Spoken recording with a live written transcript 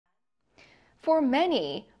For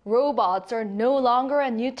many, robots are no longer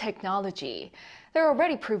a new technology. They're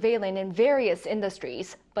already prevalent in various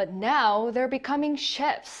industries, but now they're becoming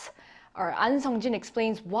chefs. Our Ahn Sung-jin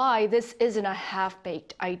explains why this isn't a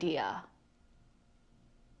half-baked idea.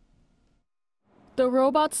 The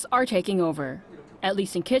robots are taking over. At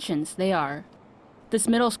least in kitchens, they are. This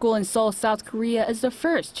middle school in Seoul, South Korea is the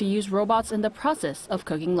first to use robots in the process of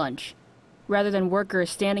cooking lunch. Rather than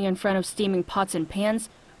workers standing in front of steaming pots and pans,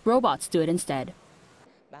 robots do it instead.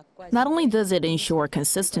 Not only does it ensure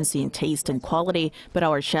consistency in taste and quality, but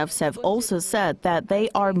our chefs have also said that they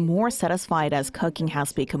are more satisfied as cooking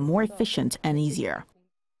has become more efficient and easier.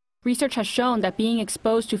 Research has shown that being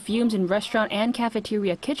exposed to fumes in restaurant and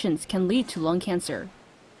cafeteria kitchens can lead to lung cancer.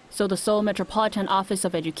 So the Seoul Metropolitan Office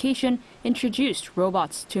of Education introduced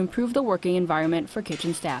robots to improve the working environment for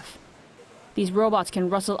kitchen staff. These robots can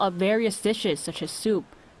rustle up various dishes such as soup,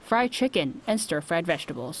 fried chicken, and stir-fried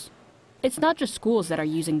vegetables. It's not just schools that are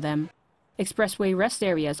using them. Expressway rest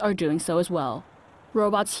areas are doing so as well.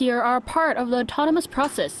 Robots here are part of the autonomous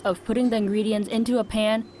process of putting the ingredients into a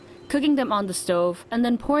pan, cooking them on the stove, and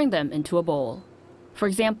then pouring them into a bowl. For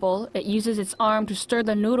example, it uses its arm to stir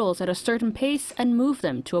the noodles at a certain pace and move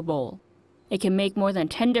them to a bowl. It can make more than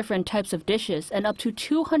 10 different types of dishes and up to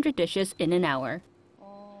 200 dishes in an hour.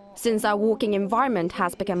 Since our working environment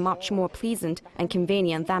has become much more pleasant and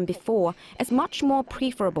convenient than before, it's much more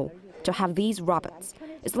preferable to have these robots.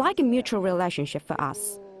 It's like a mutual relationship for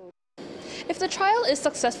us. If the trial is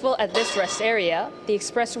successful at this rest area, the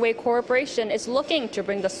Expressway Corporation is looking to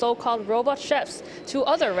bring the so-called robot chefs to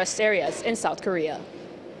other rest areas in South Korea.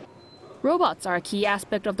 Robots are a key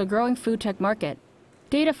aspect of the growing food tech market.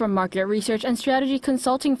 Data from market research and strategy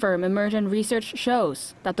consulting firm Emergent Research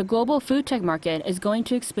shows that the global food tech market is going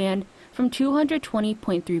to expand from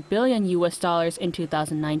 $220.3 billion in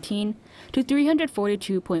 2019 to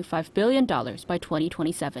 $342.5 billion by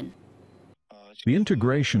 2027. The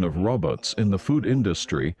integration of robots in the food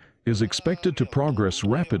industry is expected to progress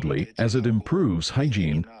rapidly as it improves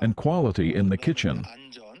hygiene and quality in the kitchen.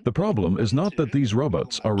 The problem is not that these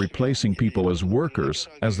robots are replacing people as workers,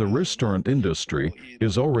 as the restaurant industry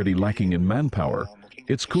is already lacking in manpower.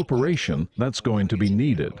 It's cooperation that's going to be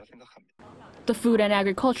needed. The Food and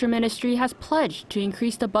Agriculture Ministry has pledged to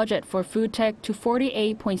increase the budget for food tech to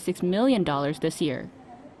 $48.6 million this year.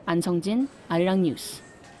 Ahn Sung-jin, Arirang News.